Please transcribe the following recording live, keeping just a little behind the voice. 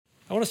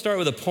I want to start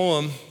with a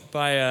poem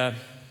by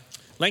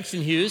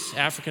Langston Hughes,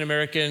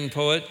 African-American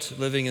poet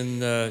living in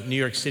New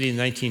York City in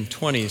the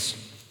 1920s.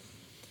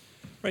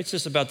 Writes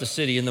this about the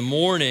city. In the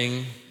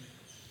morning,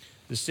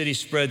 the city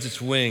spreads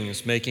its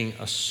wings, making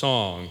a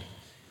song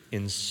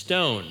in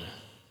stone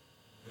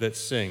that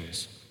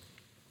sings.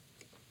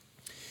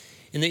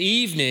 In the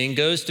evening,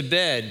 goes to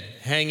bed,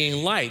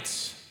 hanging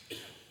lights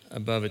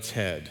above its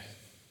head.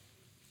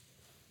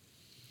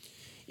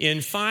 In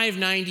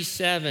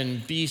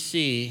 597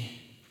 BC,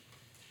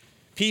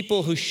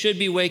 people who should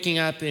be waking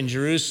up in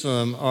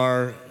Jerusalem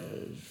are,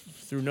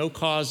 through no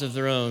cause of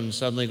their own,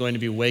 suddenly going to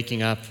be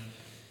waking up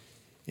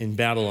in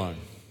Babylon,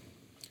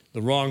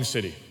 the wrong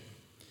city.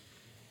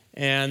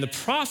 And the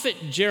prophet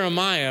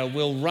Jeremiah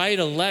will write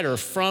a letter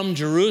from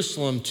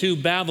Jerusalem to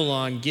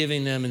Babylon,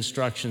 giving them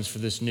instructions for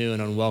this new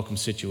and unwelcome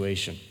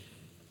situation.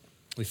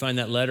 We find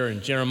that letter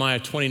in Jeremiah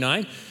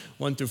 29,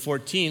 1 through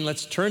 14.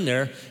 Let's turn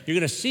there. You're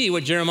going to see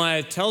what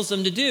Jeremiah tells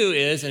them to do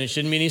is, and it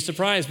shouldn't be any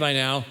surprise by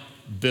now,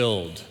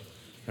 build.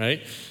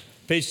 Right?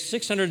 Page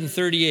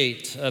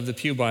 638 of the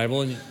Pew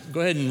Bible, and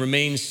go ahead and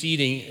remain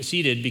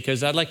seated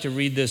because I'd like to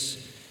read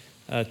this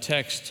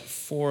text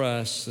for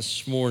us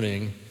this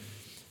morning.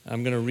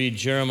 I'm going to read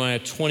Jeremiah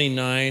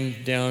 29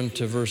 down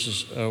to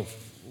verse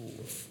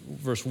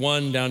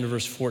 1 down to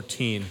verse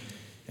 14.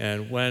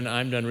 And when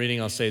I'm done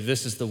reading, I'll say,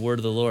 "This is the word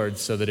of the Lord,"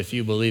 so that if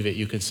you believe it,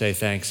 you can say,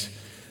 "Thanks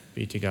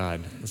be to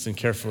God." Listen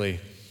carefully.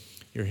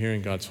 You're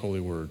hearing God's holy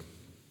word.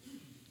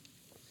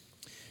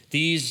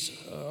 These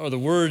are the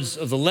words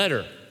of the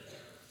letter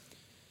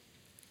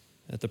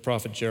that the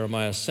prophet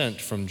Jeremiah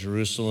sent from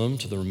Jerusalem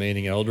to the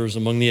remaining elders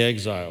among the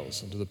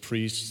exiles, and to the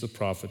priests, the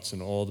prophets,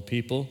 and all the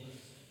people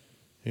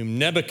whom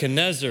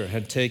Nebuchadnezzar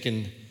had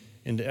taken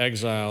into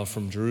exile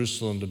from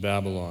Jerusalem to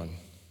Babylon.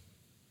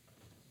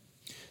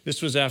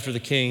 This was after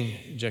the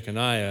king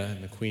Jeconiah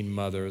and the queen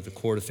mother, the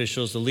court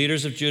officials, the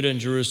leaders of Judah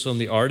and Jerusalem,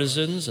 the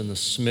artisans and the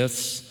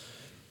smiths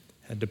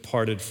had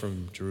departed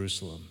from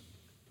Jerusalem.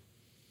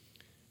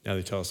 Now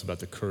they tell us about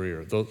the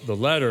courier. The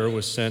letter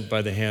was sent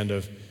by the hand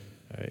of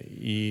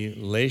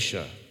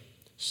Elisha,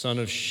 son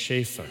of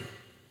Shaphan,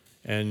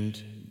 and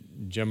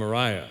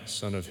Gemariah,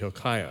 son of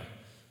Hilkiah,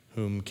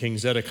 whom King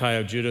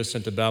Zedekiah of Judah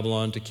sent to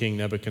Babylon to King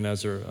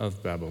Nebuchadnezzar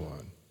of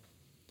Babylon.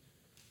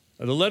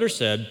 The letter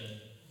said,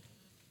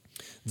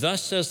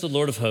 "Thus says the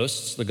Lord of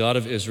hosts, the God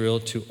of Israel,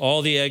 to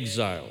all the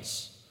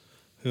exiles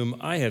whom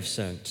I have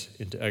sent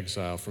into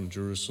exile from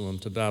Jerusalem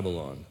to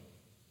Babylon.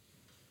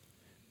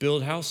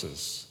 Build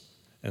houses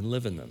and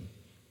live in them.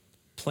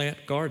 Plant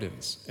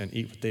gardens and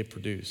eat what they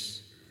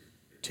produce.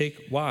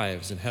 Take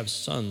wives and have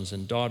sons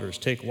and daughters.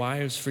 Take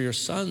wives for your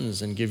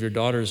sons and give your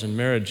daughters in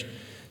marriage,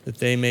 that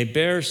they may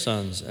bear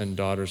sons and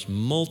daughters.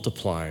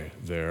 Multiply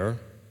there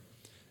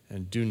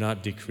and do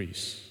not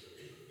decrease.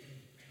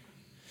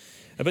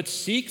 But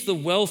seek the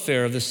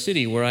welfare of the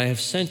city where I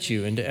have sent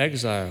you into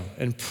exile,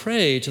 and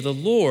pray to the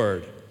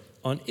Lord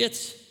on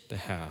its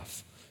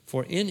behalf,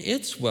 for in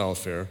its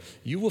welfare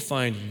you will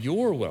find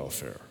your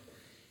welfare.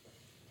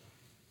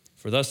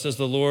 For thus says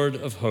the Lord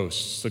of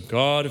hosts, the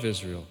God of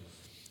Israel,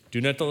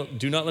 do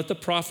not let the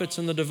prophets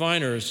and the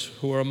diviners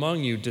who are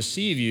among you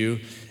deceive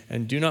you,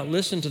 and do not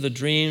listen to the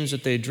dreams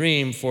that they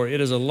dream, for it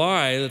is a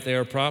lie that they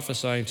are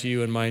prophesying to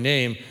you in my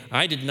name.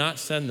 I did not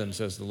send them,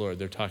 says the Lord."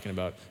 They're talking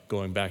about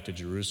going back to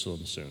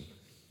Jerusalem soon.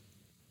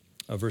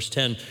 Verse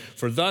 10,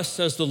 "For thus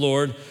says the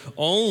Lord,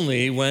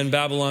 only when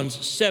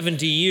Babylon's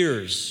 70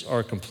 years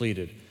are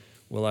completed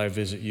will I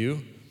visit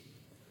you,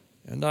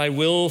 and I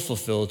will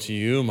fulfill to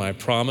you my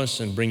promise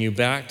and bring you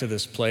back to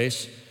this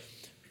place.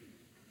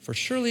 For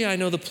surely I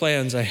know the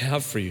plans I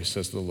have for you,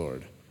 says the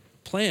Lord,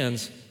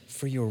 plans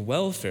for your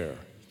welfare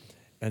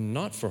and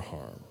not for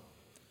harm,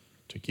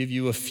 to give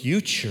you a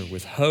future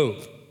with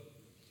hope.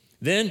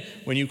 Then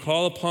when you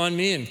call upon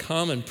me and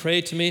come and pray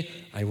to me,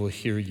 I will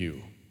hear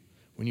you.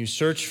 When you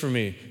search for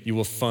me, you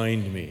will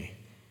find me.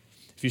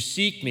 If you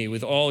seek me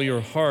with all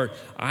your heart,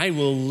 I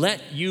will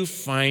let you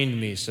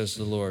find me, says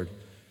the Lord.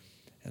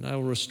 And I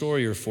will restore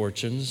your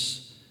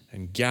fortunes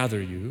and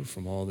gather you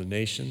from all the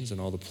nations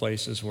and all the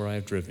places where I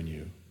have driven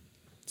you,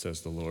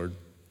 says the Lord.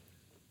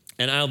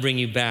 And I'll bring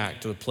you back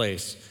to the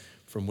place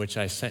from which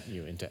I sent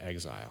you into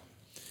exile."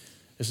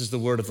 This is the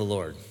word of the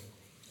Lord.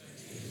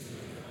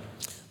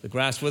 The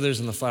grass withers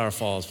and the flower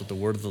falls, but the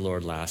word of the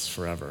Lord lasts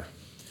forever.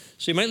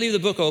 So you might leave the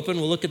book open.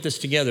 We'll look at this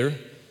together.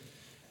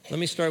 Let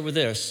me start with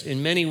this.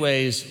 In many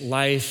ways,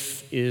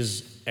 life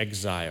is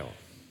exile.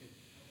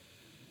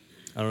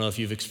 I don't know if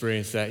you've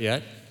experienced that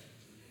yet.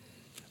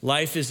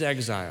 Life is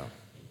exile.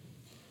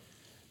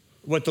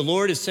 What the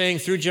Lord is saying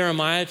through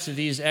Jeremiah to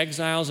these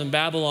exiles in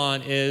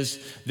Babylon is,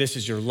 this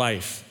is your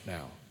life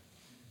now.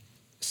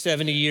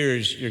 70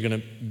 years you're going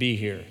to be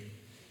here.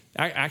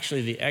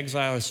 Actually, the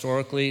exile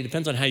historically,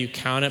 depends on how you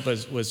count it,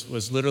 but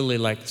was literally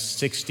like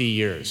 60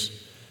 years,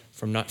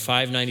 from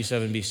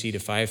 597 BC to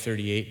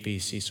 538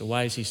 BC. So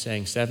why is he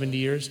saying 70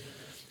 years?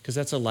 Because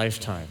that's a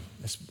lifetime.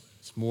 It's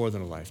more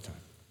than a lifetime.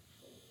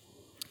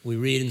 We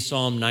read in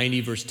Psalm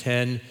 90, verse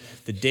 10,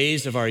 the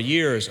days of our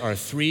years are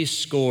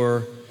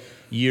 80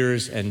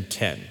 years and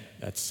 10.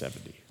 That's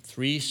 70.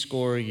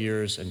 70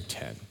 years and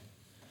 10.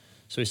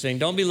 So he's saying,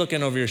 don't be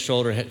looking over your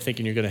shoulder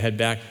thinking you're going to head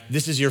back.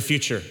 This is your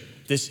future.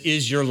 This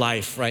is your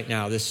life right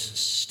now, this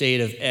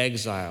state of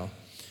exile.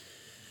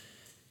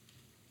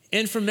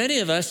 And for many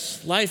of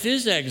us, life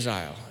is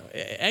exile.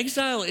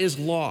 Exile is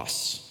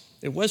loss.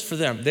 It was for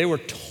them. They were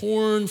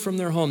torn from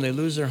their home. They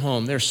lose their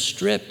home. They're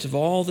stripped of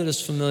all that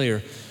is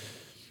familiar.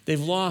 They've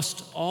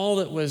lost all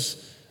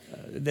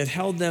that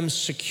held them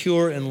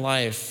secure in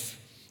life.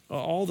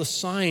 All the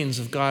signs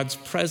of God's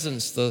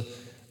presence, the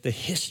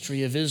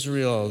history of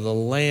Israel, the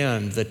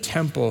land, the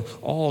temple,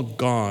 all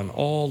gone,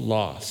 all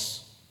loss.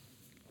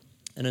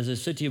 And as I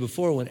said to you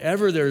before,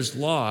 whenever there's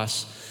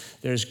loss,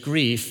 there's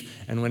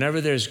grief. And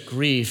whenever there's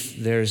grief,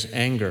 there's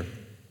anger.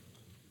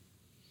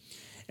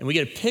 And we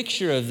get a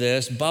picture of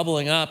this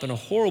bubbling up in a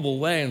horrible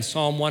way in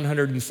Psalm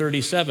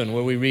 137,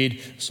 where we read,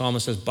 the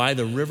psalmist says, by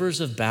the rivers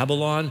of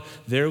Babylon,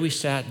 there we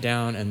sat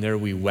down and there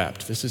we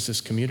wept. This is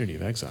this community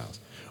of exiles.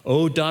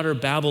 O daughter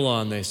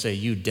Babylon, they say,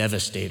 you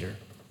devastator.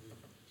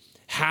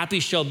 Happy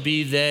shall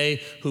be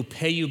they who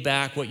pay you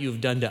back what you have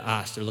done to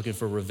us. They're looking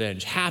for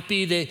revenge.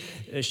 Happy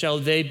shall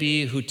they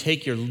be who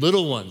take your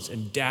little ones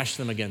and dash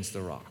them against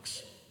the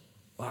rocks.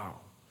 Wow.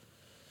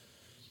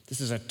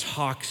 This is a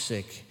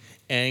toxic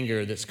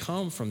anger that's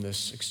come from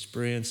this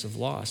experience of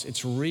loss.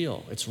 It's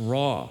real. It's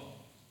raw.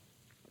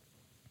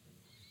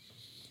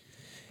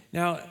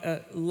 Now,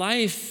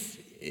 life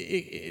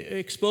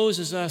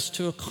exposes us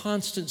to a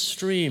constant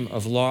stream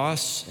of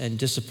loss and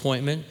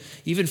disappointment.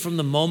 Even from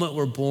the moment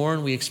we're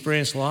born, we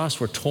experience loss.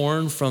 We're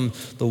torn from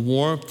the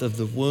warmth of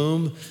the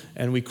womb,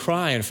 and we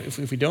cry. And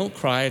if we don't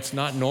cry, it's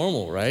not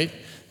normal, right?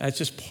 That's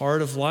just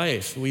part of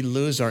life. We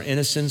lose our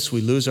innocence.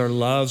 We lose our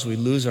loves. We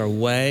lose our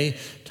way.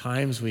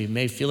 Times we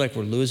may feel like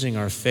we're losing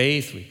our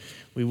faith.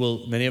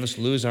 Many of us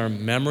lose our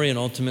memory, and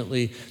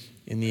ultimately,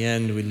 in the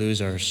end, we lose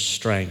our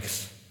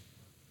strength.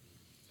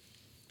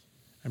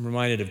 I'm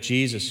reminded of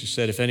Jesus, who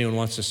said, if anyone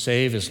wants to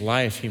save his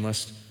life, he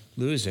must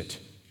lose it.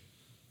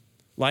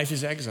 Life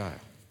is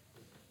exile.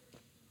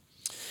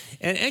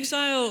 And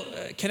exile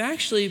can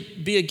actually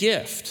be a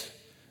gift.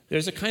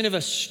 There's a kind of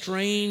a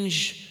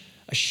strange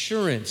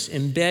assurance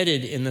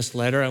embedded in this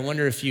letter. I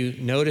wonder if you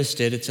noticed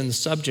it. It's in the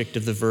subject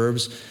of the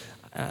verbs.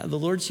 The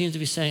Lord seems to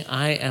be saying,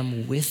 I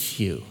am with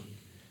you.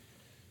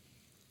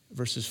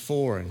 Verses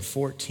 4 and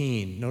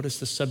 14, notice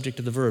the subject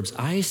of the verbs.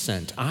 I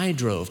sent, I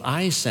drove,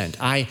 I sent,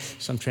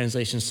 some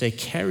translations say,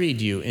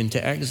 carried you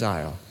into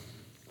exile.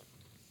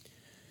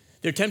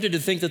 They're tempted to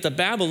think that the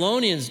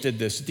Babylonians did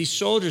this, that these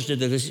soldiers did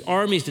this, these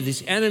armies did this,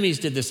 these enemies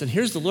did this. And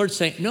here's the Lord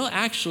saying, no,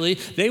 actually,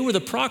 they were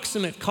the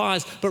proximate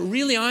cause, but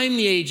really I'm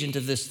the agent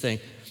of this thing.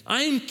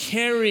 I'm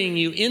carrying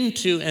you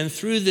into and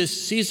through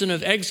this season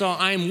of exile.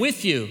 I'm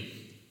with you.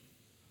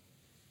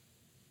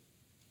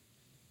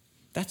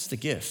 That's the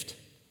gift.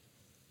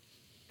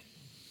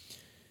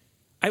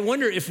 I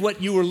wonder if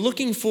what you were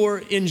looking for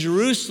in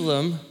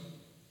Jerusalem,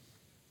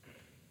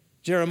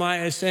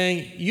 Jeremiah is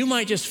saying, you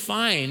might just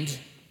find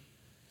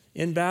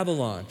in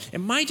Babylon. It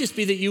might just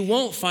be that you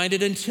won't find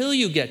it until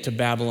you get to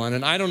Babylon.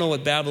 And I don't know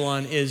what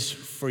Babylon is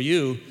for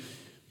you,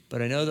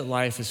 but I know that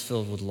life is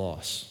filled with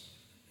loss.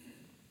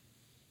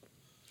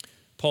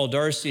 Paul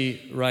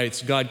Darcy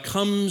writes, God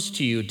comes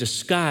to you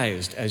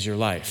disguised as your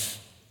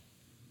life.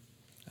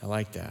 I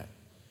like that.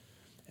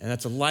 And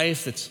that's a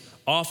life that's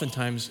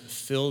oftentimes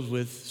filled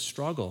with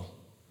struggle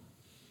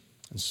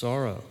and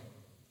sorrow.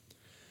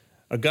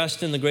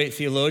 Augustine, the great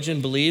theologian,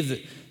 believed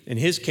that in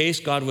his case,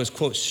 God was,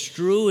 quote,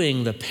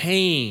 strewing the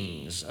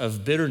pangs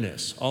of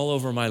bitterness all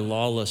over my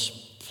lawless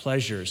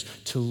pleasures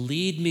to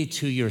lead me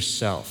to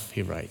yourself,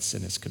 he writes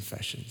in his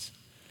Confessions.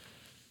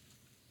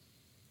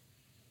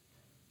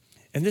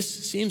 And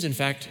this seems, in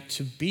fact,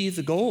 to be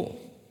the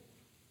goal.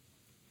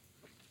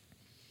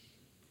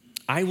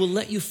 I will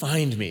let you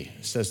find me,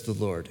 says the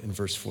Lord in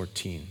verse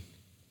 14.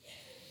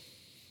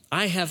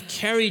 I have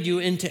carried you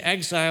into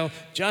exile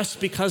just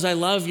because I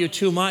love you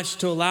too much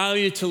to allow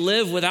you to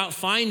live without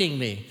finding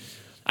me.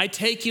 I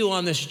take you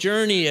on this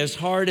journey, as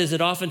hard as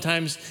it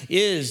oftentimes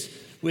is,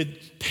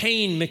 with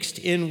pain mixed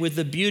in with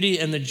the beauty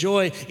and the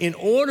joy, in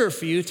order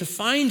for you to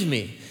find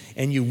me.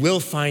 And you will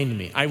find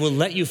me. I will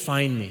let you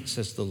find me,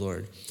 says the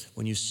Lord,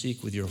 when you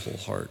seek with your whole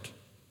heart.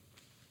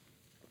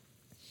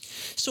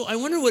 So I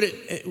wonder what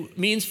it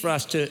means for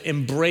us to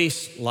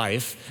embrace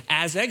life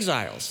as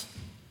exiles.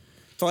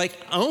 To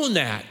own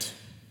that,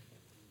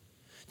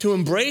 to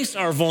embrace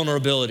our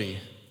vulnerability,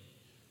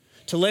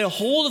 to lay a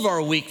hold of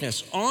our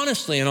weakness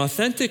honestly and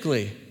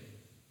authentically.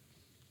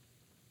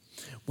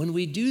 When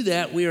we do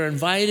that, we are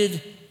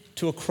invited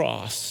to a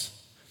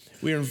cross.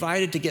 We are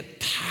invited to get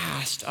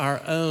past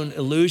our own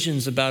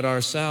illusions about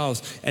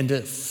ourselves and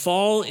to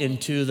fall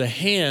into the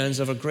hands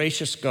of a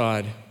gracious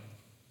God,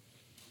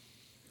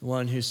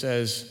 one who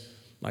says,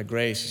 my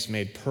grace is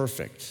made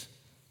perfect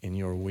in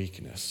your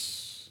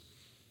weakness.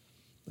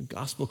 The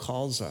gospel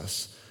calls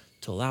us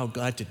to allow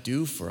God to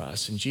do for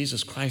us in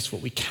Jesus Christ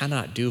what we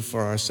cannot do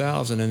for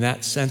ourselves. And in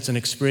that sense, an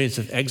experience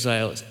of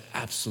exile is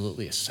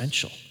absolutely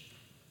essential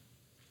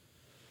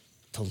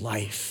to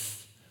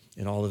life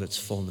in all of its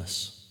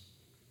fullness.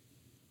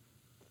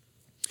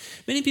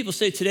 Many people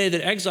say today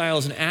that exile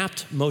is an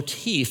apt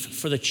motif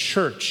for the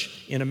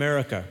church in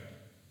America.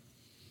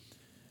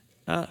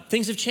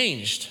 Things have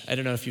changed. I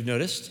don't know if you've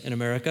noticed in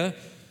America.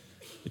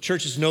 The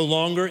church is no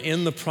longer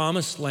in the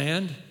promised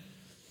land.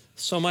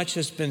 So much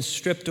has been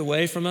stripped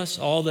away from us,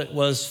 all that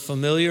was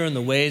familiar in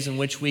the ways in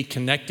which we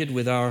connected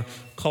with our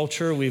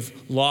culture. We've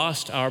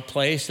lost our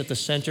place at the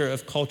center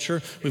of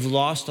culture. We've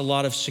lost a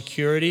lot of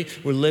security.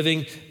 We're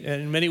living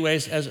in many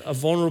ways as a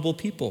vulnerable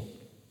people.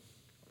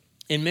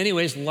 In many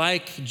ways,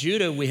 like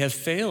Judah, we have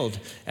failed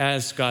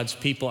as God's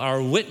people.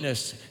 Our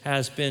witness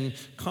has been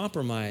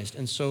compromised.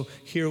 And so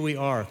here we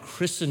are,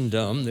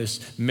 Christendom,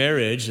 this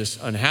marriage, this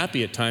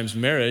unhappy at times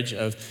marriage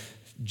of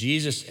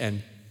Jesus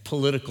and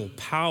political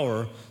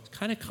power,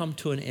 kind of come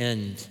to an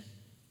end.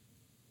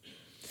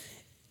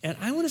 And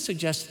I want to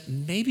suggest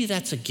maybe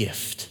that's a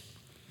gift.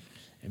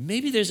 And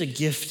maybe there's a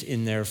gift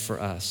in there for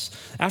us.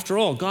 After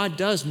all, God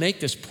does make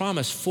this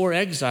promise for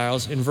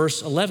exiles in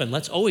verse 11.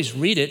 Let's always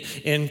read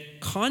it in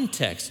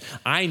context.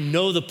 I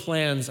know the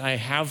plans I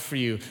have for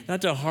you,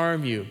 not to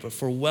harm you, but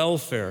for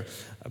welfare,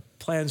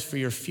 plans for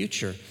your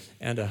future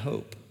and a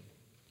hope.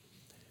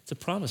 It's a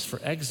promise for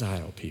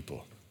exile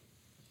people.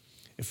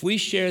 If we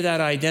share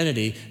that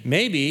identity,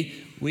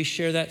 maybe we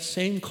share that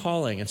same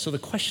calling. And so the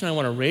question I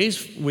want to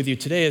raise with you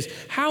today is,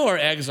 how are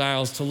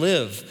exiles to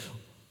live?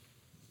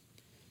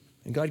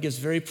 And God gives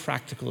very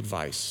practical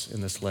advice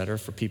in this letter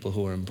for people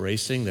who are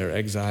embracing their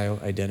exile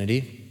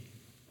identity.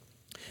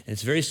 And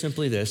it's very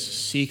simply this: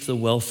 seek the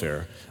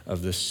welfare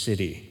of the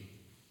city,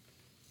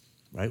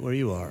 right where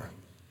you are.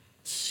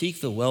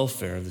 Seek the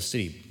welfare of the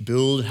city.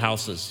 Build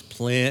houses,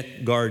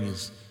 plant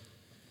gardens,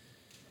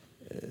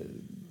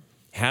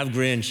 have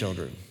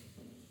grandchildren.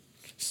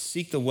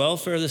 Seek the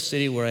welfare of the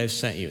city where I've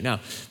sent you.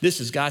 Now, this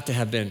has got to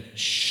have been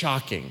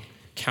shocking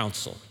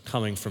counsel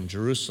coming from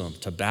Jerusalem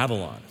to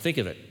Babylon. Think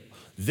of it.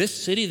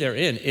 This city they're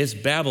in is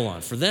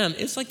Babylon. For them,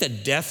 it's like the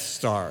Death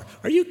Star.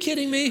 Are you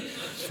kidding me?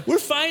 We're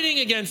fighting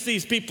against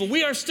these people.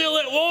 We are still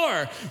at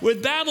war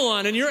with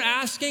Babylon, and you're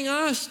asking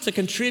us to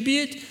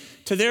contribute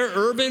to their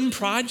urban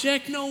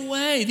project? No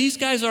way. These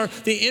guys are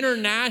the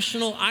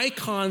international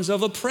icons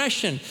of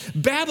oppression.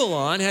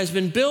 Babylon has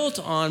been built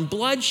on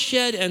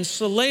bloodshed and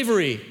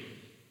slavery.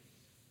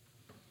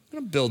 I'm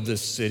going to build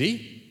this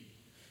city.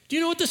 Do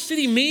you know what the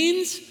city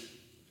means?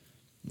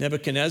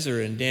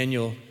 Nebuchadnezzar in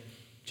Daniel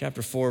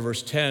chapter 4,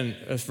 verse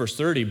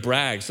 30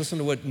 brags. Listen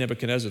to what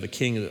Nebuchadnezzar, the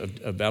king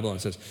of Babylon,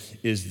 says.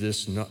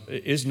 Is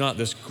not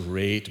this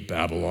great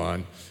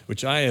Babylon,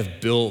 which I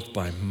have built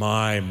by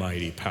my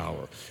mighty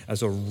power,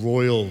 as a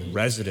royal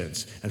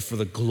residence and for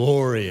the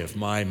glory of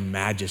my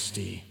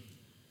majesty?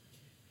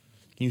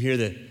 Can you hear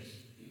the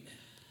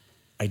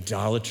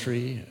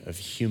idolatry of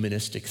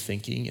humanistic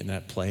thinking in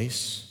that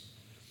place?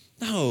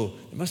 No,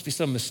 there must be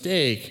some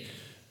mistake.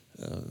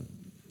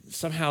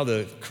 Somehow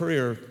the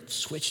courier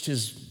switched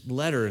his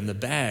letter in the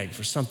bag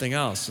for something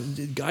else.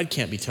 God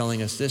can't be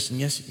telling us this, and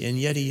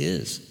yet he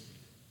is.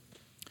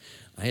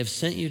 I have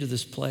sent you to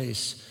this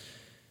place,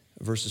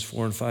 verses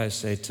 4 and 5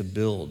 say, to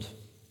build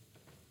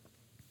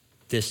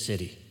this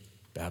city,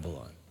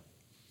 Babylon.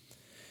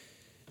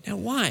 Now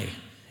why?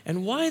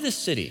 And why the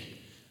city?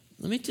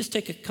 Let me just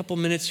take a couple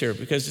minutes here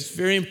because it's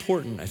very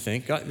important, I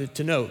think,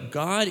 to know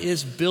God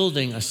is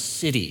building a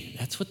city.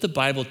 That's what the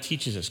Bible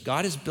teaches us.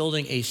 God is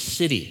building a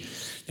city.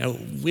 Now,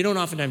 we don't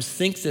oftentimes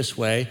think this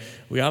way.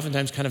 We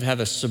oftentimes kind of have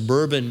a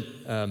suburban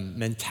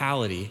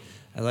mentality.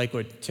 I like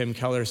what Tim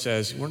Keller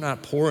says. We're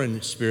not poor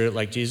in spirit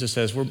like Jesus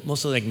says. We're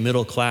mostly like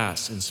middle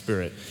class in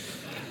spirit.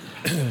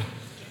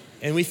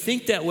 And we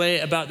think that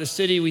way about the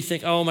city. We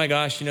think, oh my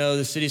gosh,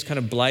 the city's kind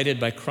of blighted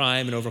by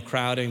crime and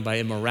overcrowding, by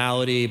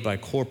immorality, by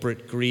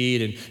corporate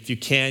greed. And if you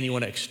can, you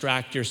want to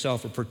extract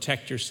yourself or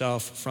protect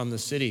yourself from the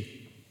city.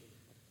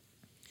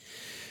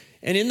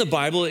 And in the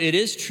Bible, it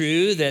is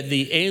true that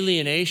the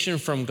alienation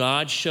from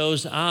God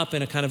shows up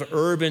in a kind of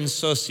urban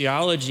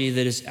sociology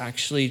that is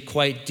actually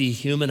quite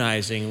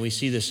dehumanizing. And we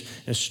see this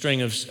in a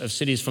string of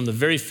cities from the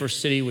very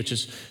first city, which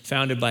is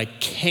founded by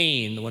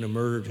Cain, the one who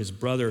murdered his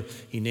brother.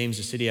 He names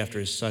the city after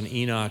his son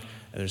Enoch.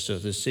 And there's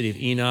the city of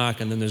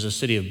Enoch, and then there's a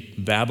city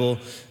of Babel.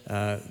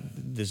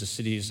 There's the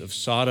cities of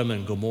Sodom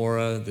and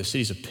Gomorrah, the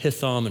cities of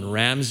Pithom and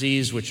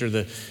Ramses, which are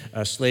the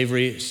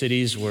slavery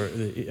cities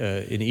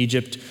in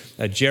Egypt.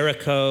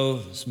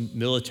 Jericho,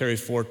 military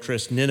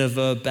fortress,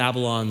 Nineveh,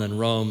 Babylon, then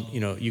Rome.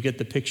 You get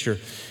the picture.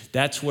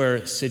 That's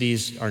where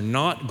cities are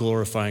not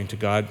glorifying to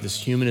God. This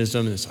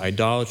humanism, this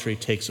idolatry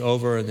takes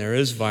over, and there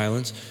is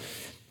violence.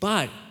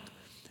 But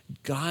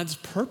God's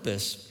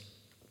purpose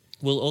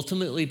will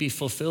ultimately be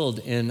fulfilled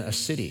in a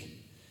city.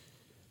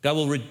 God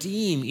will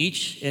redeem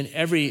each and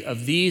every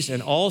of these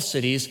and all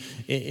cities,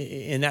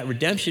 and that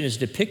redemption is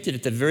depicted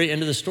at the very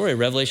end of the story,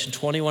 Revelation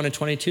 21 and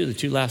 22, the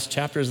two last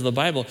chapters of the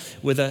Bible,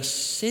 with a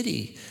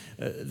city.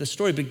 The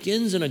story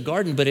begins in a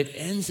garden, but it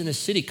ends in a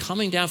city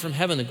coming down from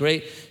heaven, the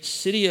great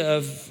city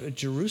of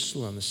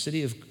Jerusalem, the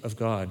city of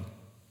God.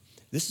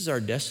 This is our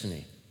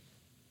destiny.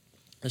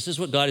 This is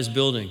what God is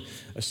building,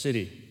 a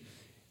city.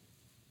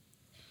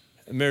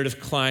 Meredith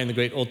Kline, the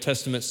great Old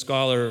Testament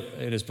scholar,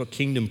 in his book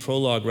Kingdom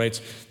Prologue,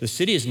 writes, "The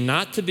city is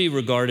not to be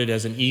regarded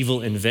as an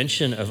evil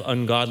invention of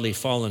ungodly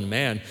fallen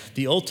man.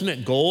 The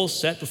ultimate goal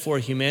set before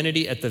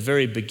humanity at the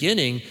very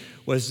beginning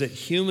was that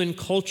human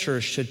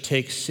culture should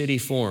take city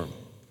form.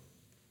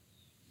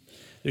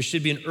 There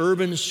should be an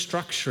urban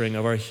structuring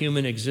of our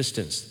human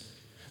existence.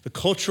 The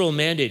cultural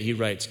mandate," he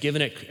writes,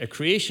 "given at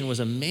creation was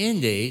a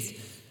mandate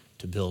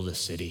to build a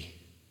city."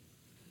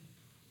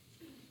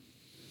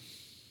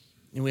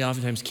 And we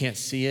oftentimes can't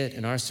see it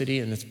in our city,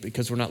 and it's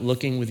because we're not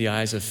looking with the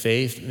eyes of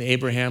faith. And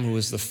Abraham, who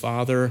was the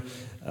father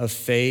of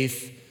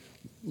faith,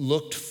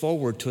 looked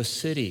forward to a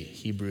city,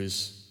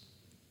 Hebrews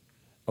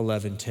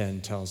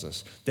 11:10 tells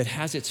us, that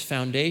has its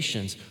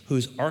foundations,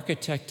 whose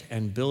architect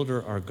and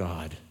builder are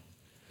God.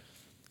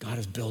 God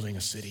is building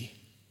a city.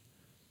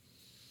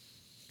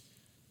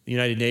 The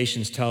United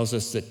Nations tells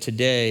us that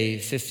today,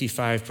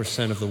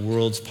 55% of the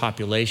world's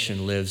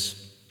population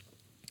lives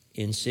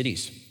in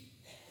cities.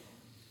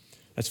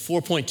 That's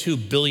 4.2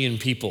 billion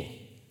people,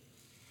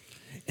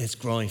 and it's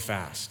growing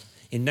fast.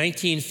 In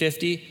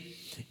 1950,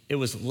 it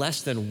was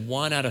less than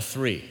 1 out of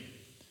 3.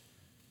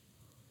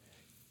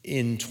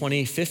 In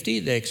 2050,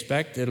 they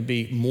expect it'll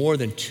be more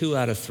than 2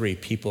 out of 3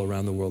 people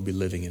around the world be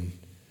living in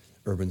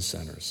urban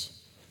centers.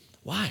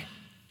 Why?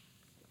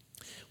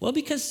 Well,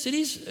 because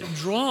cities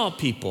draw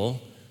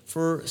people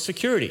for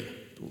security.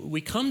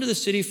 We come to the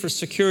city for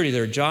security.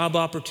 There are job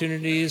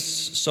opportunities,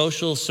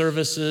 social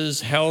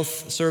services,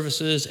 health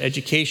services,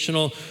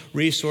 educational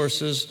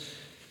resources.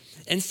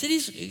 And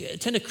cities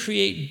tend to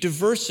create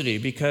diversity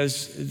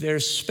because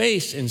there's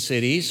space in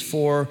cities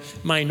for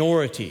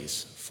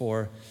minorities,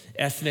 for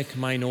ethnic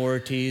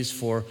minorities,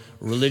 for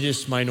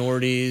religious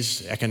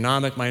minorities,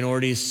 economic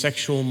minorities,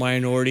 sexual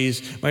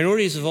minorities.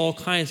 Minorities of all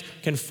kinds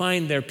can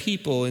find their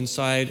people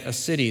inside a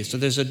city. So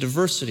there's a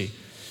diversity.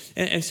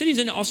 And cities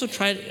then also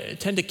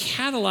tend to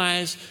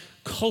catalyze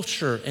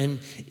culture and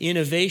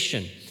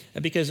innovation.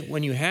 Because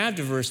when you have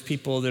diverse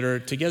people that are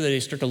together, they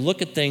start to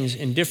look at things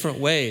in different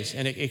ways,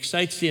 and it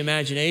excites the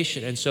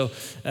imagination. And so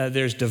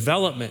there's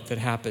development that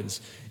happens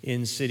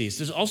in cities.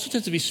 There's also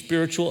tends to be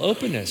spiritual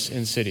openness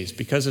in cities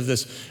because of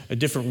this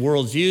different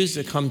worldviews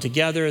that come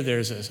together.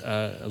 There's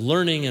a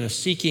learning and a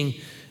seeking.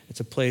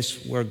 It's a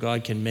place where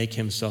God can make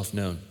himself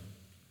known.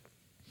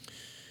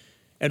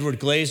 Edward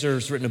Glaser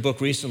has written a book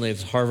recently,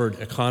 as a Harvard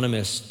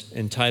economist,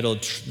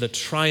 entitled The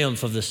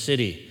Triumph of the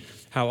City,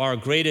 how our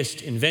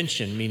greatest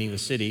invention, meaning the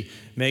city,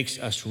 makes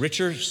us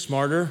richer,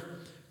 smarter,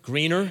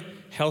 greener,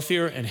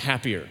 healthier, and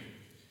happier.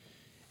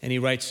 And he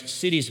writes,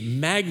 cities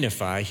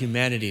magnify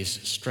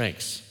humanity's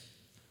strengths.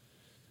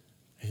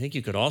 I think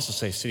you could also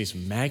say cities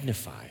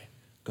magnify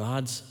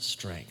God's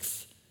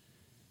strength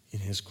in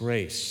his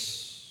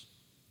grace.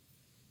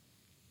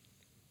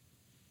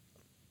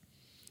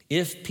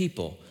 If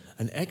people,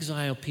 an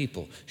exiled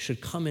people,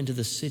 should come into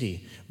the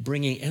city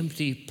bringing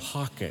empty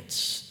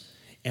pockets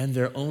and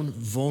their own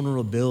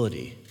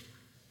vulnerability,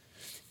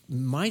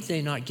 might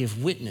they not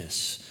give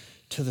witness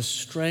to the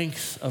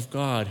strength of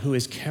God who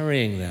is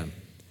carrying them?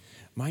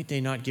 Might they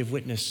not give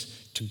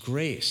witness to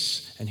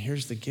grace? And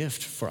here's the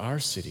gift for our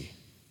city.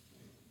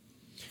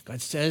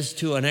 God says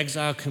to an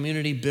exiled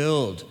community,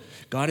 build.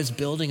 God is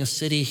building a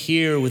city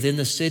here within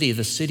the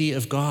city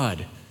of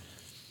God.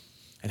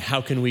 And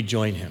how can we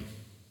join him?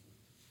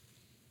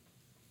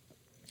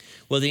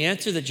 Well, the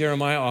answer that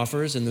Jeremiah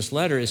offers in this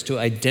letter is to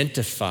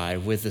identify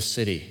with the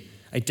city.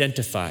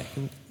 Identify.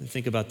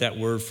 Think about that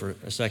word for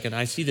a second.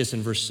 I see this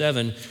in verse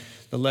 7.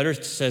 The letter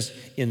says,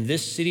 in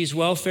this city's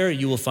welfare,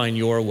 you will find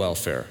your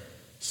welfare.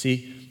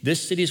 See,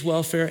 this city's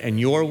welfare and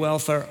your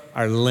welfare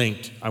are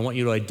linked. I want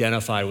you to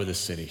identify with the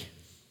city.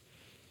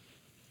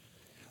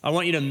 I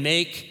want you to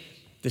make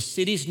the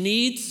city's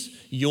needs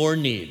your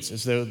needs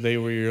as though they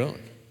were your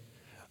own.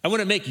 I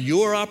want to make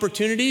your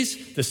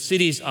opportunities the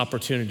city's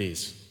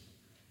opportunities,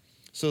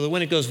 so that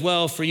when it goes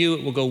well for you,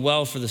 it will go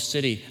well for the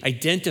city.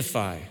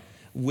 Identify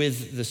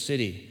with the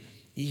city,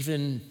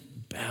 even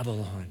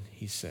Babylon,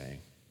 he's saying.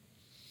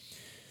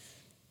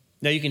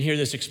 Now you can hear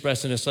this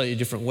expressed in a slightly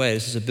different way.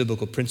 This is a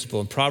biblical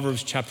principle. In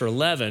Proverbs chapter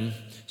 11,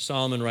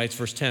 Solomon writes,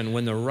 verse 10,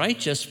 when the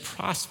righteous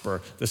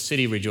prosper, the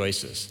city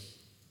rejoices.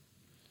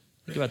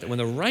 Think about that. When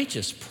the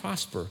righteous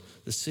prosper,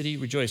 the city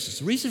rejoices.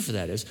 The reason for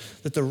that is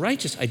that the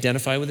righteous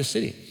identify with the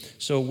city.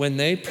 So when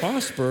they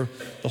prosper,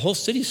 the whole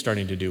city's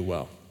starting to do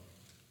well.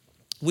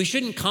 We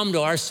shouldn't come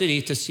to our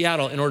city, to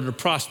Seattle, in order to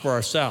prosper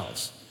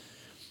ourselves,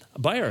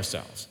 by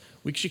ourselves.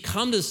 We should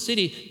come to the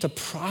city to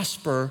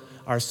prosper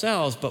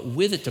ourselves, but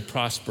with it to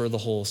prosper the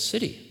whole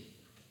city.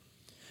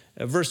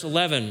 Verse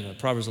 11,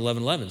 Proverbs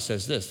 11:11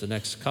 says this, the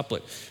next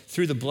couplet,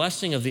 through the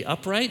blessing of the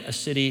upright, a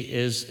city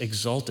is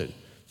exalted.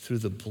 Through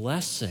the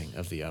blessing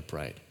of the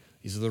upright.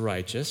 These are the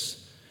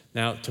righteous.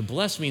 Now, to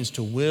bless means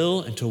to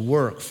will and to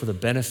work for the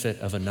benefit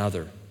of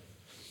another.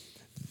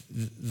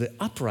 The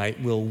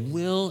upright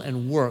will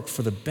and work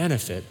for the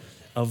benefit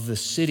of the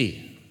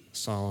city,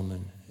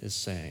 Solomon is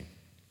saying.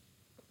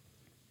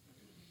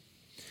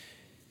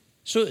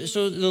 So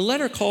the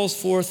letter calls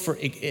forth for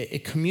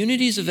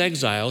communities of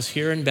exiles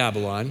here in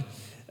Babylon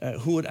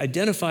who would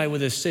identify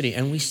with this city.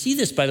 And we see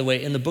this, by the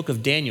way, in the book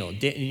of Daniel.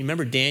 You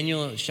remember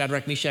Daniel,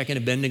 Shadrach, Meshach, and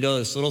Abednego,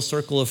 this little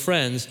circle of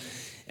friends,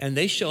 and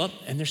they show up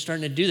and they're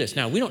starting to do this.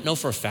 Now, we don't know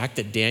for a fact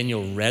that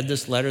Daniel read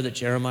this letter that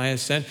Jeremiah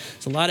sent.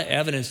 There's a lot of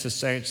evidence to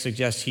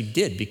suggest he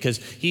did, because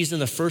he's in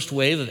the first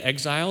wave of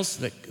exiles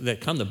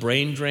that come, the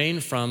brain drain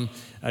from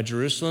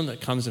Jerusalem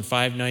that comes in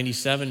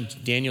 597.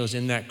 Daniel is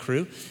in that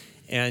crew.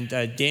 And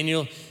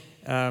Daniel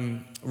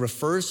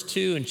refers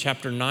to in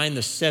chapter 9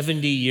 the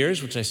 70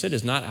 years, which I said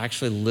is not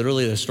actually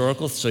literally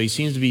historical. So he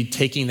seems to be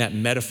taking that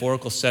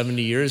metaphorical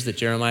 70 years that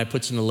Jeremiah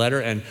puts in the letter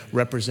and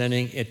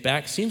representing it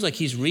back. Seems like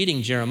he's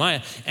reading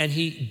Jeremiah, and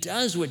he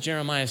does what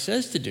Jeremiah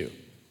says to do.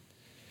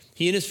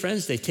 He and his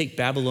friends, they take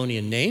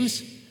Babylonian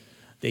names.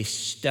 They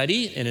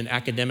study in an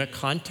academic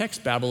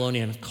context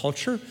Babylonian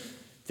culture.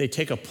 They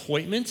take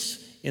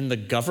appointments in the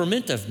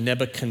government of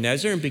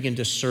Nebuchadnezzar and begin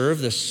to serve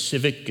the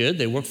civic good.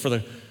 They work for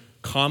the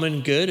common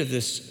good of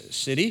this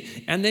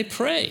city, and they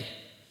pray.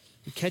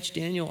 You catch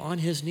Daniel on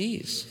his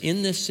knees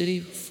in this city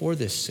for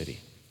this city.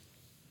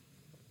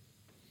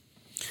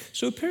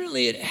 So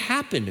apparently it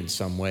happened in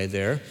some way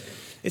there.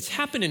 It's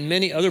happened in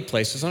many other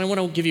places, and I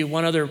want to give you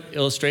one other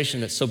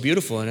illustration that's so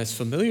beautiful and it's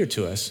familiar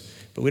to us,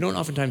 but we don't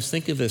oftentimes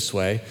think of this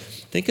way.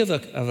 Think of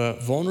a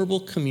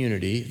vulnerable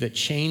community that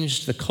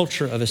changed the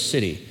culture of a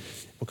city.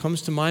 What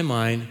comes to my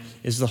mind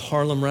is the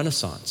Harlem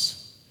Renaissance.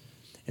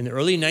 In the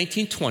early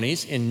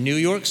 1920s in New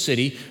York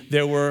City,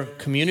 there were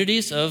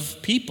communities of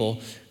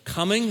people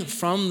coming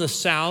from the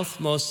South,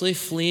 mostly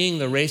fleeing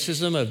the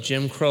racism of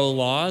Jim Crow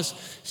laws,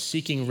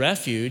 seeking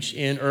refuge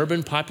in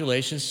urban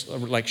populations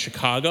like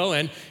Chicago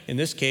and, in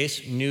this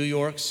case, New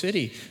York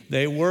City.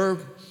 They were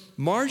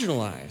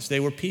marginalized.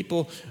 They were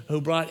people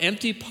who brought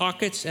empty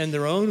pockets and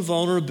their own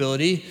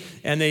vulnerability,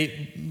 and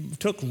they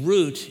took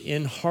root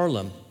in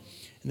Harlem.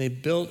 And they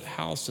built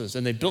houses,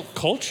 and they built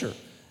culture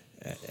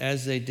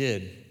as they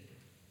did.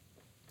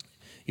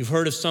 You've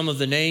heard of some of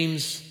the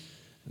names,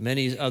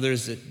 many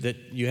others that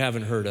you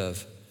haven't heard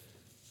of.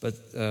 But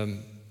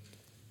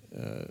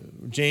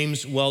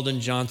James Weldon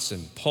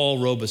Johnson, Paul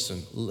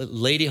Robeson,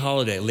 Lady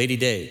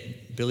Day,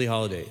 Billie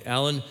Holiday,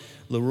 Alan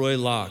Leroy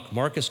Locke,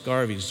 Marcus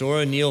Garvey,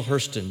 Zora Neale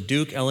Hurston,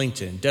 Duke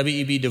Ellington,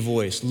 W.E.B. Du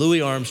Bois,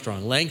 Louis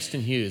Armstrong,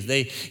 Langston Hughes.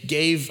 They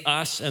gave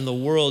us and the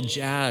world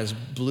jazz,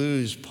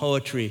 blues,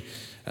 poetry,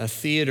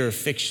 theater,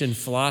 fiction,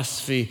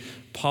 philosophy,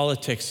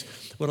 politics.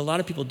 What a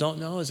lot of people don't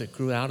know is it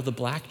grew out of the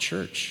black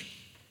church.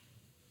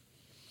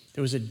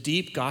 There was a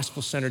deep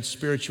gospel-centered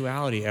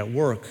spirituality at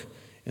work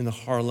in the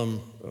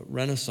Harlem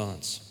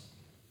Renaissance.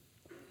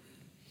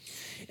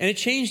 And it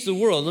changed the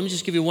world. Let me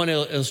just give you one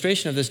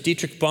illustration of this.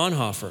 Dietrich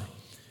Bonhoeffer,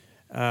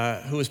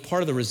 who was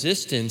part of the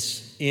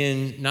resistance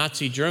in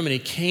Nazi Germany,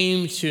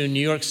 came to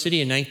New York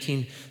City in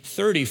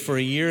 1930 for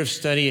a year of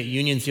study at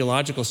Union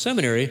Theological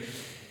Seminary.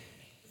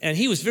 And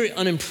he was very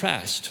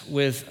unimpressed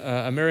with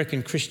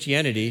American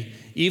Christianity.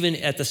 Even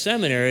at the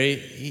seminary,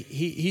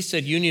 he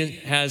said Union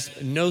has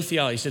no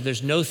theology. He said,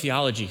 there's no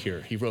theology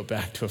here, he wrote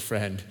back to a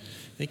friend.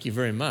 Thank you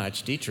very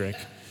much, Dietrich.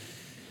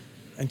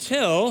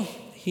 Until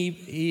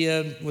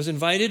he was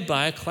invited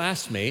by a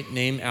classmate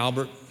named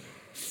Albert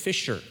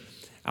Fisher.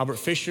 Albert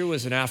Fisher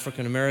was an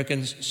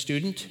African-American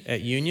student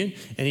at Union,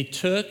 and he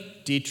took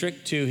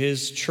Dietrich to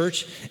his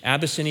church,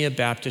 Abyssinia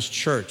Baptist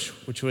Church,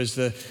 which was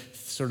the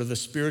sort of the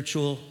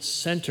spiritual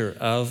center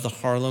of the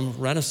Harlem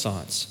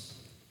Renaissance.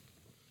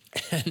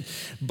 And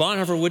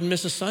Bonhoeffer wouldn't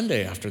miss a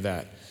Sunday after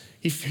that.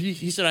 He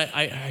said,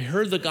 I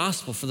heard the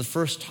gospel for the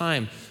first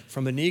time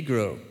from a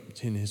Negro,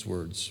 in his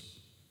words.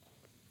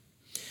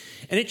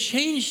 And it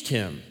changed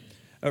him.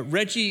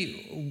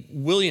 Reggie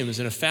Williams,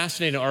 in a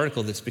fascinating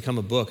article that's become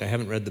a book, I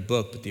haven't read the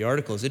book, but the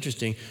article is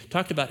interesting,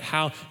 talked about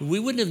how we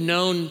wouldn't have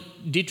known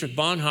Dietrich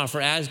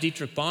Bonhoeffer as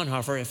Dietrich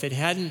Bonhoeffer if it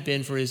hadn't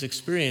been for his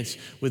experience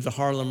with the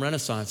Harlem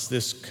Renaissance,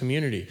 this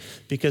community.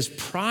 Because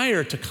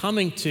prior to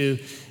coming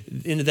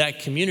into that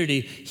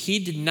community, he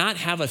did not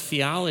have a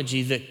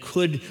theology that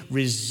could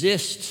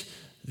resist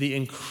the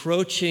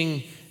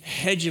encroaching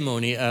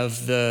hegemony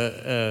of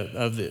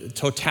the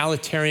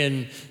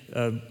totalitarian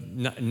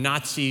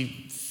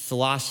Nazi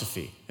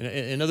philosophy.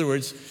 In other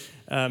words,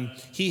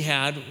 he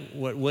had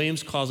what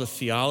Williams calls a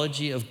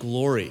theology of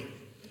glory.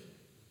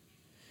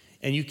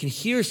 And you can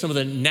hear some of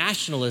the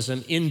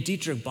nationalism in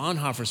Dietrich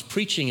Bonhoeffer's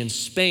preaching in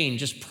Spain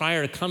just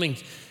prior to coming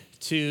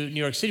to New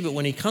York City. But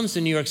when he comes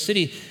to New York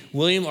City,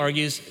 William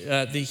argues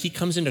that he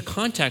comes into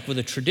contact with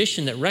a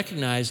tradition that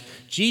recognized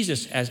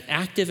Jesus as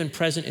active and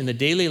present in the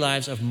daily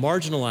lives of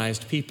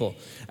marginalized people,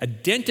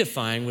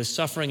 identifying with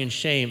suffering and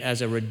shame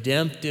as a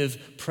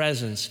redemptive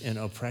presence in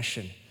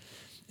oppression.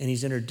 And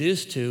he's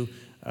introduced to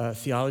a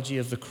theology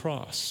of the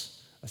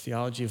cross, a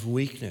theology of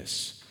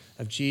weakness,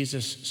 of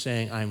Jesus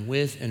saying, I'm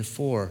with and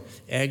for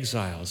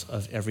exiles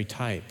of every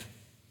type.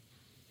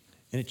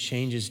 And it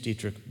changes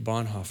Dietrich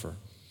Bonhoeffer,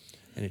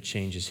 and it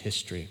changes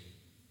history.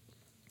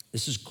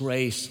 This is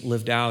grace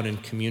lived out in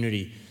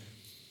community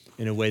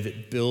in a way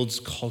that builds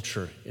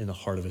culture in the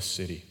heart of a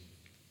city.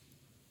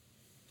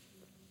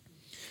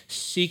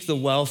 Seek the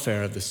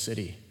welfare of the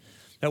city.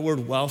 That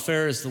word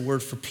welfare is the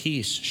word for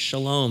peace.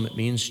 Shalom, it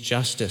means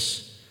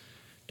justice.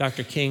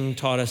 Dr. King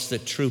taught us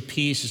that true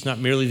peace is not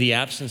merely the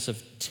absence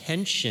of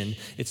tension,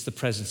 it's the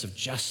presence of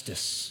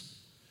justice.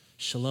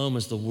 Shalom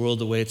is the world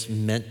the way it's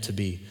meant to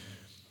be.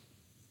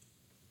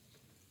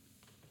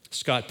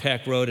 Scott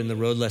Peck wrote in The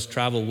Road Less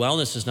Traveled,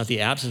 wellness is not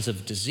the absence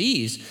of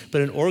disease,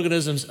 but an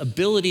organism's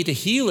ability to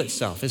heal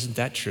itself. Isn't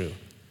that true?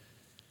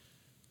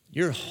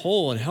 You're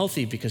whole and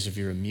healthy because of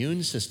your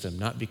immune system,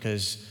 not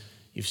because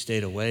you've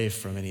stayed away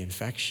from any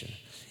infection.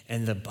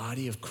 And the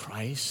body of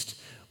Christ,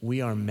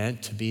 we are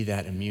meant to be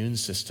that immune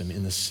system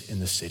in the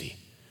city.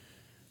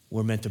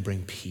 We're meant to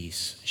bring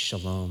peace,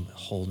 shalom,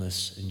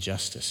 wholeness, and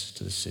justice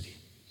to the city.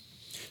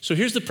 So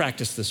here's the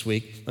practice this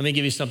week. Let me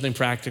give you something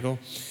practical.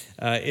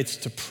 It's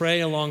to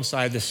pray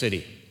alongside the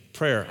city.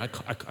 Prayer.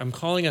 I'm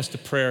calling us to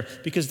prayer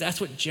because that's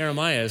what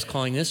Jeremiah is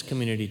calling this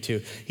community to.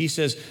 He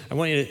says, I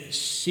want you to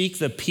seek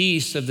the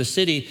peace of the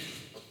city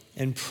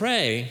and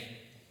pray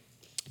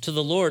to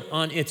the Lord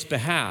on its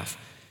behalf.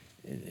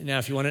 Now,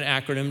 if you want an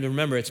acronym to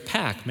remember, it's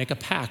PAC. Make a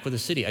pact with the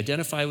city.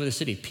 Identify with the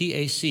city.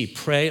 PAC.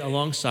 Pray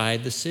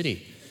alongside the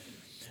city.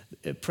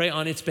 Pray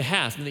on its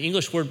behalf. And the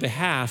English word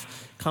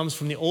behalf comes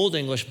from the Old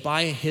English,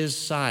 by his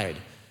side.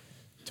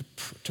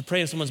 To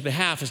pray on someone's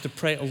behalf is to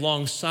pray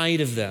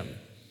alongside of them.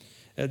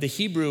 The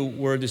Hebrew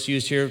word that's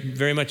used here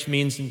very much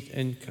means,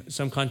 in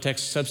some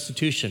context,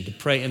 substitution, to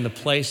pray in the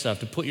place of,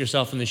 to put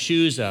yourself in the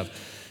shoes of,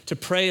 to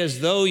pray as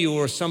though you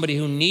were somebody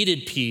who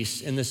needed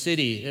peace in the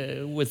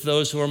city, with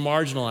those who are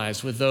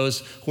marginalized, with those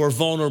who are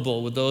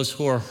vulnerable, with those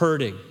who are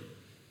hurting,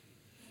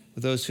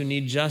 with those who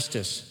need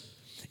justice.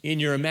 In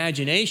your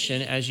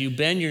imagination, as you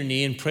bend your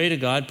knee and pray to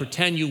God,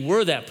 pretend you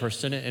were that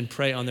person and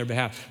pray on their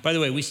behalf. By the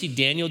way, we see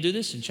Daniel do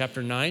this in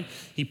chapter 9.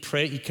 He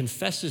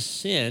confesses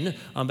sin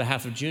on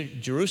behalf of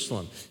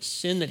Jerusalem,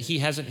 sin that he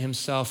hasn't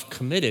himself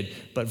committed,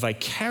 but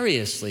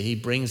vicariously he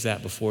brings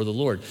that before the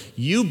Lord.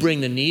 You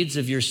bring the needs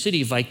of your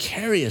city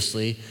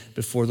vicariously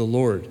before the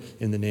Lord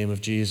in the name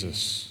of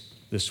Jesus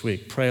this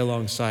week. Pray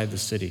alongside the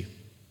city.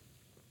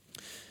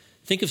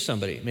 Think of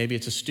somebody, maybe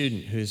it's a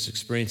student who's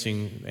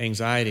experiencing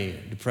anxiety,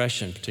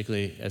 depression,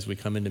 particularly as we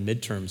come into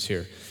midterms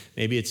here.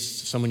 Maybe it's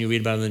someone you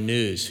read about in the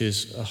news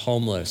who's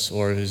homeless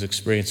or who's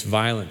experienced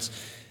violence.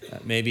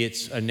 Maybe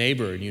it's a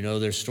neighbor and you know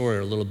their story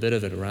or a little bit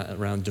of it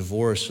around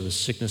divorce or the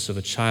sickness of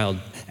a child.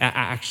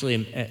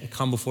 Actually,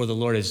 come before the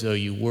Lord as though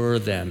you were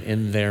them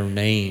in their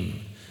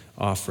name,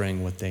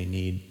 offering what they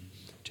need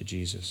to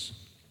Jesus.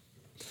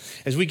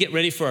 As we get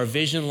ready for our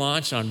vision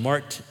launch on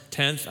March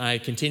 10th, I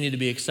continue to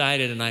be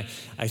excited, and I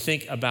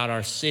think about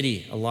our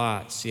city a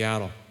lot,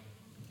 Seattle.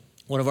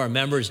 One of our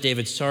members,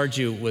 David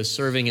Sarju, was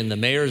serving in the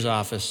mayor's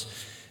office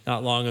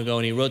not long ago,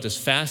 and he wrote this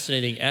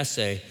fascinating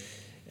essay,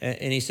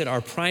 and he said,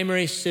 our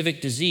primary civic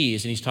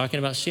disease, and he's talking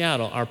about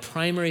Seattle, our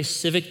primary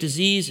civic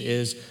disease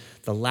is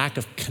the lack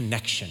of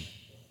connection.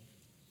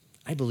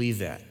 I believe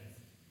that.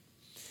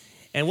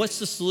 And what's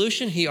the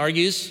solution? He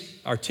argues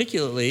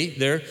articulately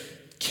there,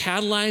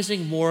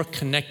 catalyzing more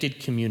connected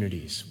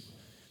communities.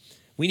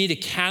 We need to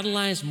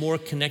catalyze more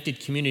connected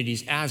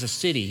communities as a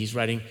city. He's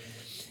writing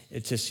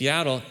to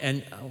Seattle,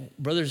 and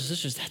brothers and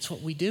sisters, that's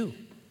what we do.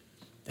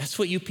 That's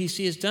what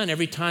UPC has done.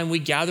 Every time we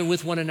gather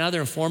with one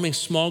another and forming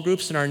small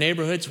groups in our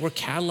neighborhoods, we're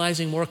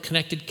catalyzing more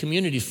connected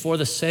communities for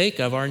the sake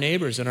of our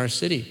neighbors in our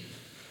city.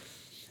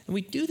 And we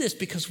do this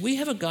because we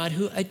have a God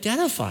who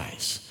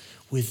identifies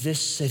with this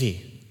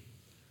city,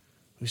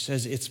 who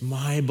says, it's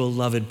my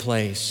beloved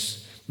place,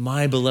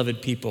 my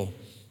beloved people,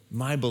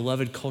 my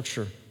beloved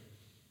culture.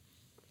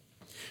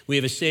 We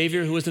have a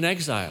Savior who was in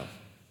exile.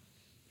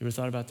 You ever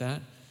thought about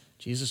that?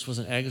 Jesus was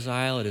in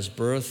exile at his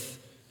birth.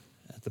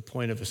 At the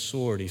point of a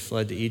sword, he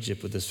fled to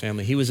Egypt with his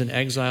family. He was in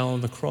exile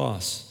on the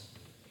cross.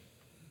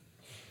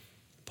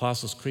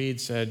 Apostles'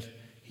 Creed said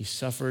he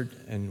suffered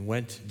and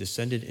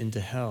descended into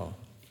hell.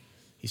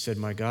 He said,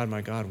 my God,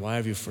 why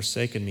have you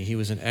forsaken me? He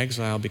was in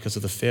exile because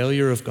of the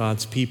failure of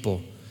God's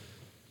people.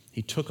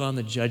 He took on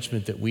the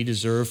judgment that we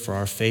deserve for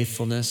our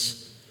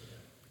faithfulness.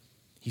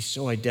 He's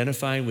so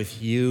identified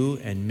with you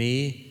and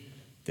me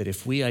that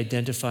if we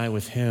identify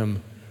with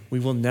him, we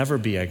will never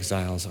be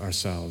exiles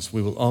ourselves.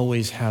 We will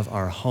always have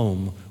our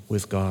home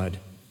with God.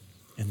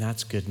 And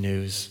that's good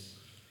news.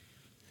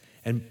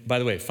 And by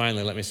the way,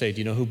 finally, let me say, do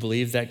you know who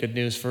believed that good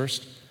news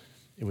first?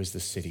 It was the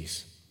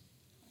cities.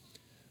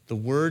 The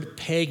word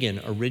pagan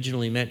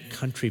originally meant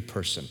country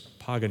person,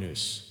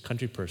 paganus,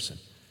 country person.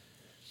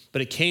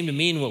 But it came to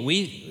mean what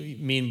we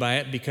mean by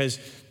it because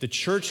the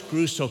church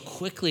grew so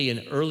quickly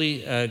in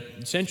early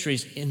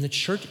centuries in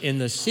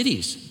the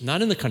cities,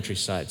 not in the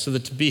countryside. So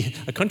that to be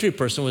a country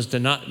person was to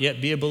not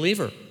yet be a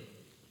believer.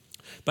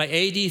 By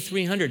AD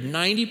 300,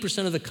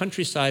 90% of the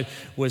countryside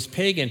was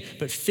pagan,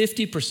 but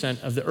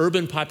 50% of the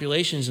urban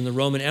populations in the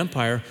Roman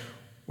Empire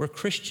were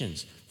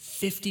Christians.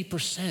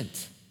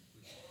 50%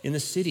 in the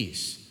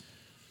cities.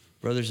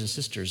 Brothers and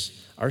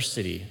sisters, our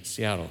city,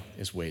 Seattle,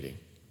 is waiting.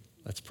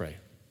 Let's pray.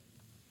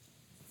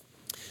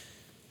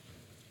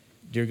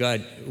 Dear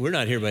God, we're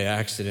not here by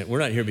accident. We're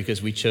not here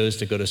because we chose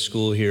to go to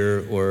school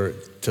here or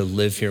to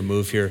live here,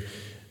 move here.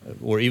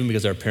 or even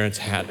because our parents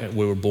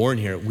we were born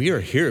here. We are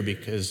here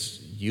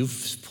because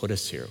you've put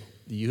us here.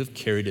 You have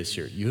carried us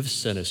here. You have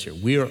sent us here.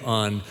 We are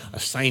on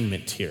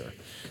assignment here.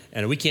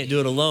 And we can't do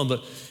it alone,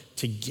 but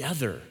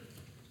together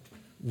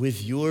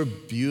with your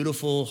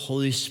beautiful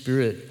Holy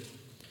Spirit,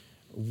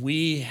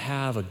 we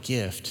have a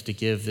gift to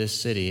give this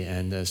city.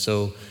 And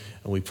so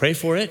we pray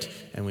for it,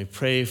 and we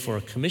pray for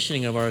a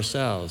commissioning of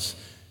ourselves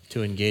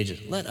to engage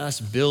it. Let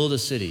us build a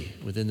city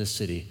within the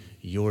city,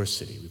 your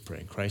city, we pray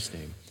in Christ's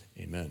name.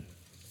 Amen.